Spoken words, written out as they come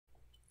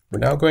We're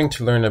now going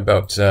to learn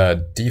about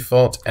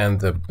default and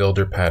the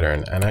builder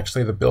pattern. And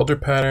actually the builder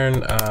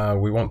pattern,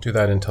 we won't do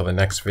that until the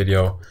next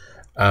video.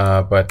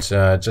 But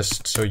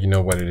just so you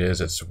know what it is,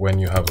 it's when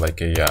you have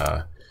like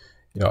a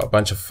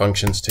bunch of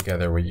functions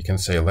together where you can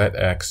say let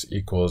x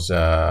equals,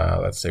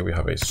 let's say we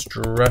have a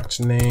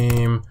struct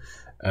name,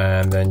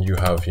 and then you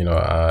have,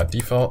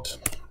 default,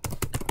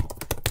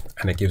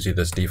 and it gives you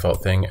this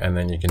default thing, and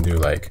then you can do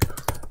like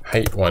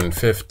height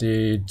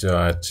 150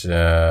 dot,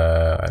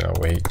 I don't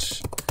know,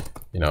 weight,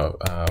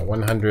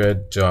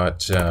 100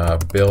 dot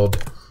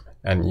build,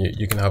 and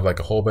you can have like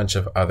a whole bunch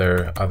of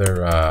other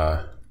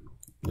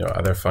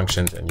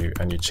functions,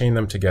 and you chain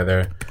them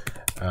together.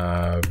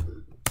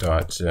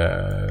 Dot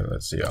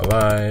let's see,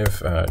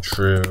 alive,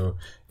 true,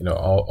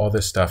 all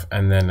this stuff,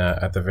 and then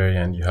at the very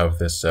end you have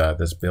this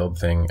this build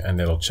thing, and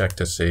it'll check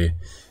to see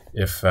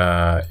if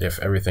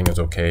everything is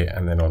okay,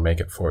 and then it'll make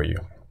it for you.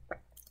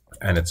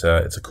 And it's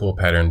a cool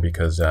pattern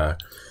because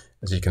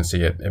as you can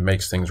see, it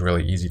makes things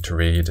really easy to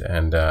read,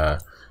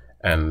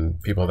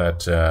 and people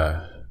that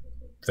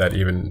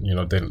even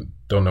they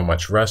don't know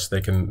much Rust, they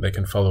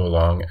can follow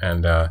along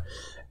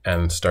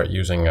and start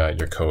using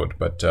your code.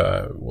 But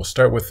we'll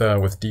start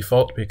with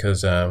default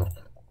because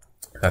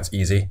that's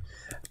easy,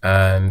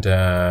 and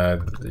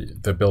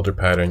the builder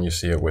pattern, you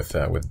see it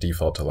with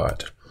default a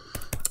lot.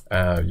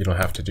 You don't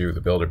have to do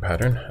the builder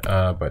pattern,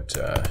 but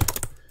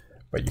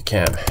you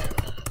can,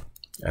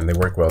 and they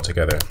work well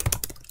together.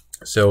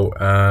 So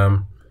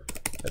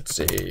let's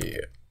see.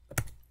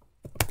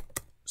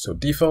 So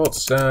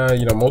defaults,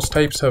 most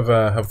types have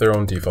their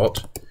own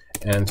default,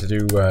 and to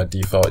do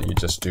default, you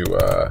just do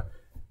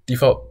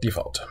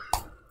default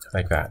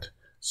like that.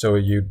 So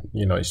you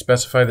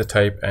specify the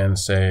type and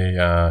say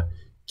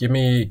give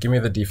me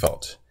the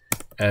default,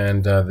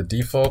 and the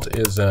default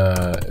is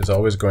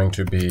always going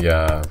to be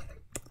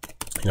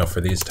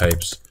for these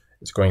types,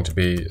 it's going to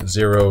be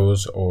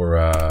zeros or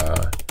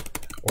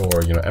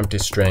empty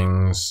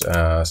strings,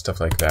 stuff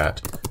like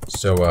that.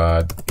 So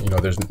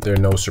there are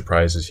no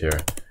surprises here.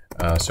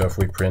 So if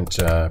we print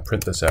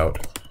this out,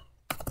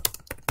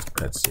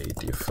 let's see,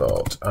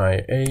 default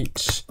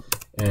I8,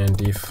 and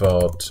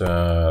default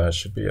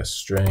should be a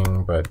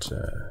string, but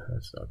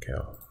that's okay.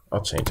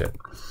 I'll change it.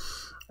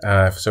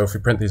 So if we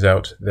print these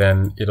out,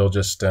 then it'll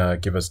just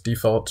give us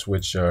defaults,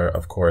 which are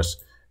of course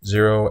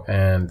 0,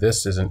 and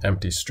this is an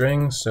empty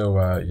string, so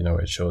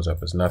it shows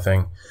up as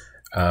nothing.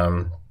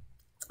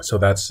 So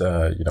that's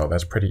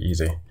that's pretty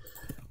easy.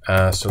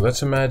 So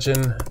let's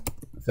imagine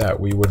that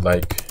we would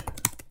like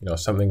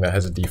something that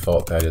has a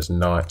default that is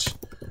not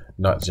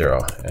 0,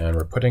 and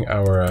we're putting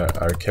our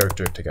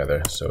character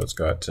together. So it's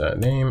got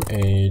name,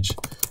 age,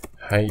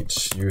 height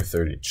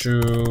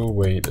U32,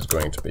 weight is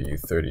going to be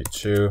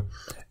U32,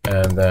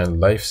 and then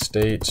life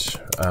state,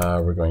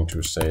 we're going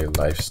to say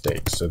life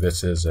state. So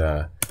this is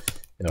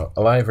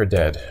alive or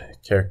dead.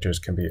 Characters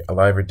can be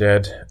alive or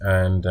dead,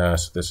 and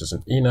so this is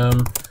an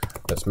enum.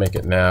 Let's make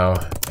it now,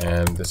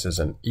 and this is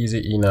an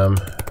easy enum.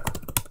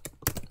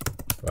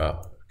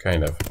 Well,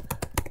 kind of.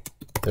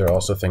 There are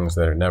also things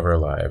that are never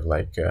alive,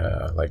 like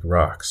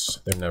rocks.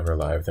 They're never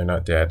alive. They're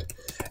not dead.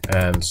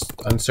 And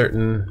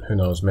uncertain. Who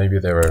knows? Maybe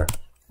there are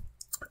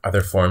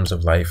other forms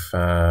of life.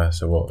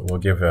 So we'll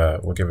give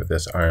it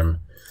this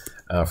arm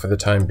for the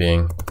time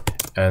being,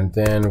 and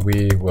then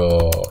we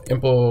will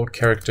impl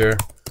character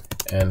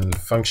and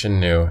function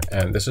new.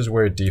 And this is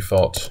where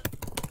default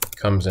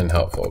comes in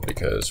helpful,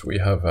 because we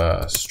have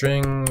a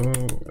string.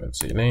 Let's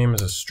see, name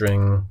is a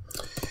string.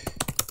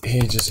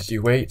 Age is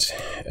weight,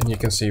 and you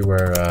can see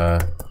where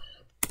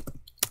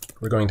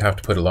we're going to have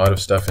to put a lot of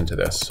stuff into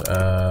this.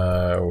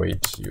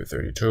 Weight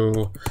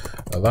U32,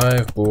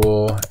 alive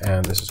bool,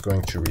 and this is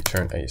going to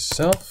return a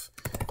self,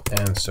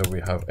 and so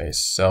we have a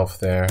self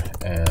there,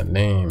 and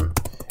name,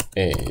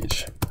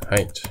 age,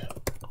 height,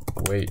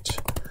 weight,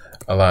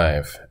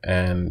 alive,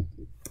 and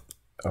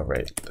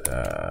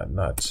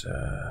not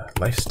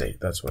life state.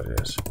 That's what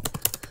it is.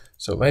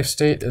 So life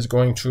state is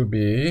going to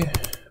be,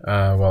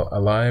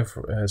 alive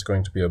is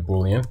going to be a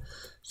Boolean.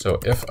 So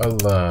if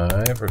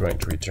alive, we're going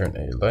to return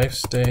a life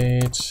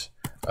state,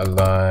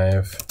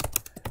 alive,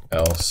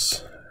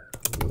 else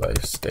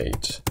life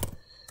state,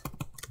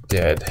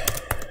 dead,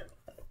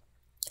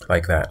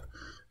 like that.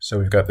 So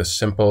we've got this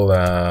simple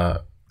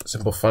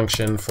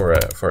function for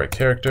a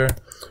character.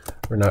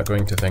 We're not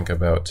going to think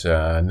about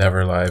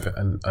never alive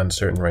and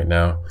uncertain right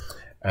now.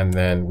 And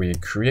then we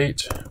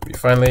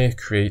finally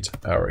create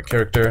our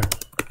character,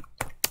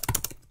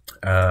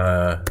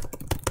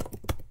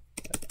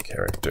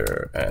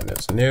 and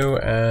it's new,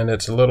 and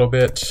it's a little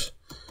bit,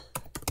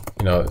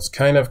 it's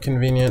kind of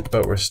convenient,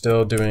 but we're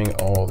still doing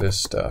all this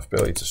stuff.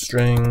 Billy's a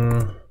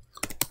string,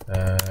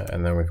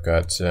 and then we've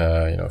got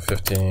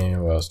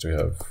 15. What else do we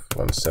have?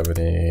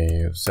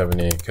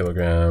 70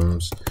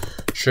 kilograms.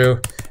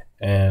 True.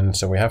 And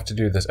so we have to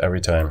do this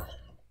every time.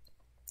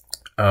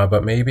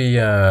 But maybe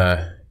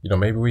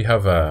maybe we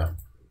have a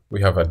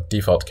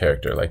default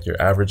character, like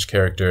your average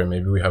character.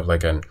 Maybe we have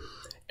like an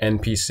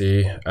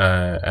NPC,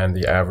 and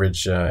the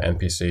average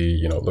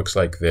NPC, looks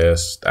like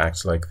this,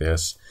 acts like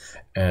this,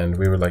 and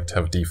we would like to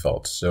have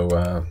default.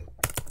 So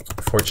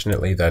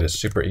fortunately, that is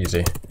super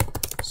easy.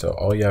 So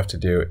all you have to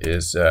do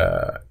is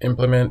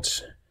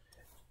implement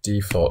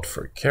default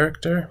for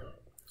character.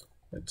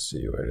 Let's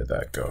see, where did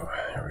that go?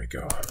 There we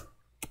go.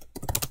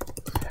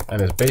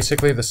 And it's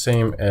basically the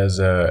same as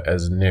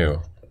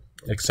new,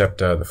 except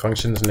the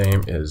function's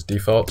name is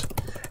default,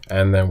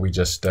 and then we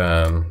just do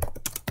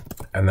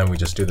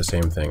the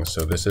same thing.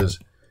 So this is,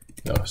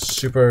 you know,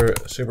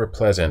 super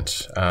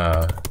pleasant.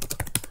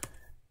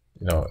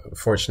 You know,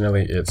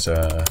 fortunately, it's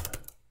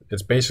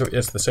basically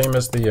the same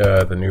as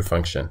the new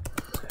function.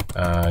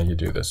 You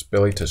do this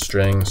Billy to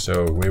string,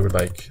 so we would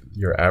like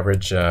your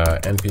average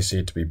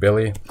NPC to be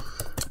Billy.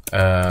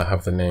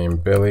 Have the name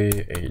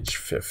Billy, age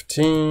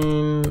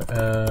 15.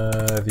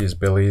 These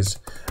Billies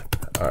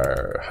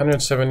are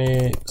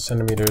 170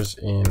 centimeters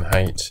in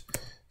height,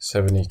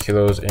 70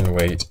 kilos in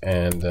weight,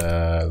 and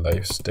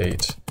life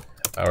state.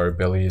 Our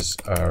Billies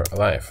are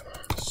alive.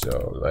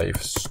 So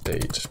life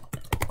state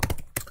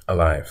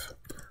alive,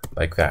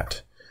 like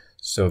that.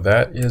 So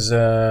that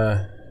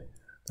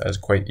is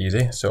quite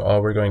easy. So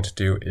all we're going to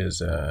do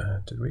is,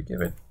 did we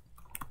give it?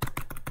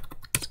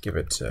 Let's give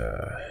it.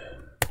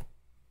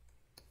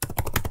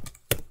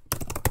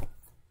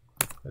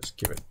 Let's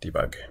give it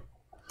debug.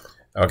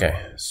 Okay,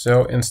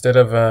 so instead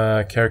of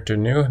character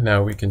new,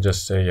 now we can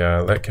just say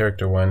let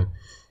character one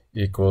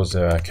equals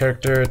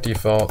character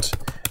default,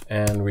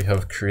 and we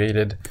have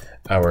created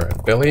our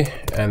Billy,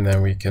 and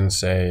then we can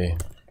say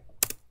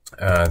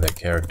the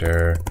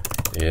character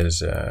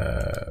is I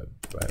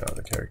don't know,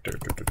 the character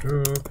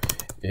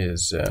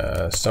is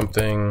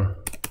something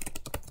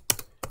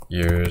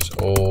years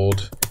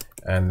old,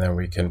 and then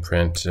we can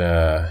print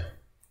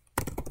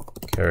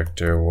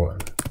character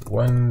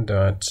one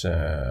dot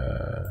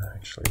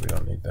actually we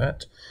don't need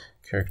that,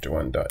 character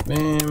one dot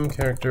name,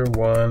 character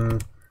one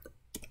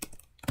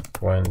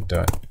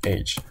dot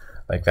age,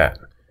 like that,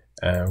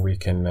 and we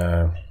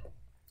can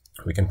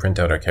print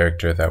out our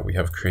character that we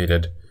have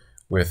created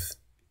with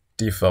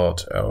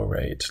default. Oh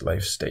right,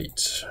 life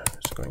state.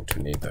 It's going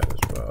to need that as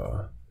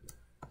well.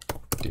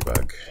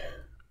 Debug.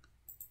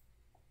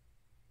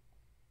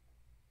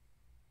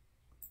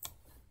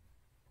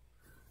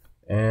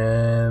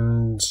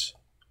 And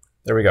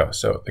there we go.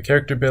 So the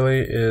character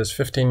Billy is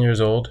 15 years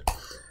old.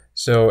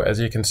 So as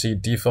you can see,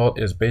 default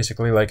is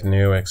basically like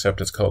new, except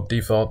it's called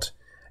default.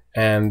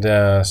 And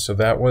so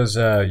that was,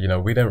 you know,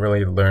 we didn't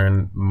really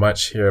learn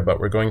much here, but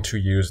we're going to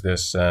use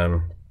this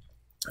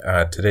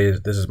today.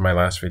 This is my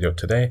last video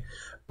today,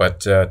 but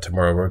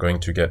tomorrow we're going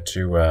to get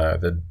to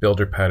the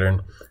builder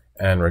pattern,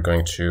 and we're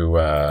going to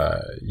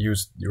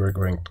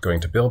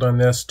going to build on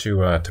this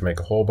to make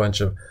a whole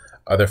bunch of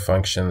other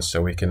functions,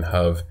 so we can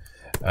have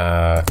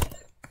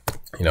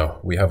you know,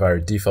 we have our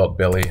default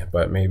Billy,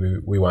 but maybe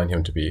we want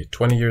him to be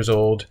 20 years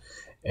old,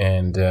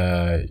 and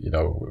you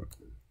know,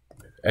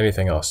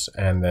 anything else.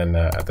 And then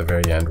at the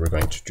very end, we're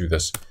going to do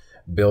this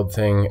build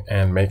thing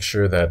and make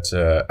sure that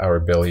our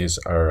Billies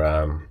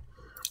are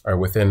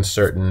within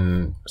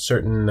certain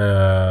you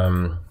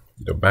know,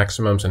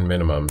 maximums and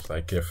minimums.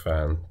 Like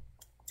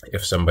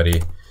if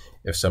somebody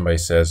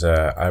says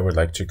I would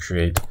like to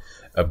create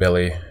a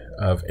Billy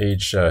of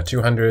age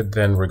 200,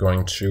 then we're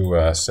going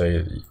to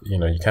say, you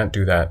know, you can't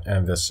do that,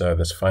 and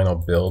this final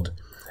build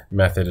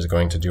method is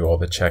going to do all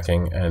the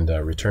checking and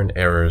return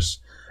errors,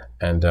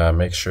 and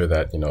make sure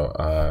that, you know,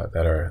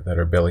 that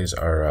our Billies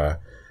are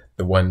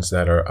the ones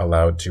that are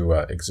allowed to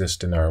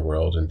exist in our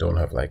world and don't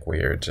have like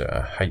weird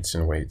heights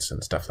and weights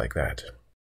and stuff like that.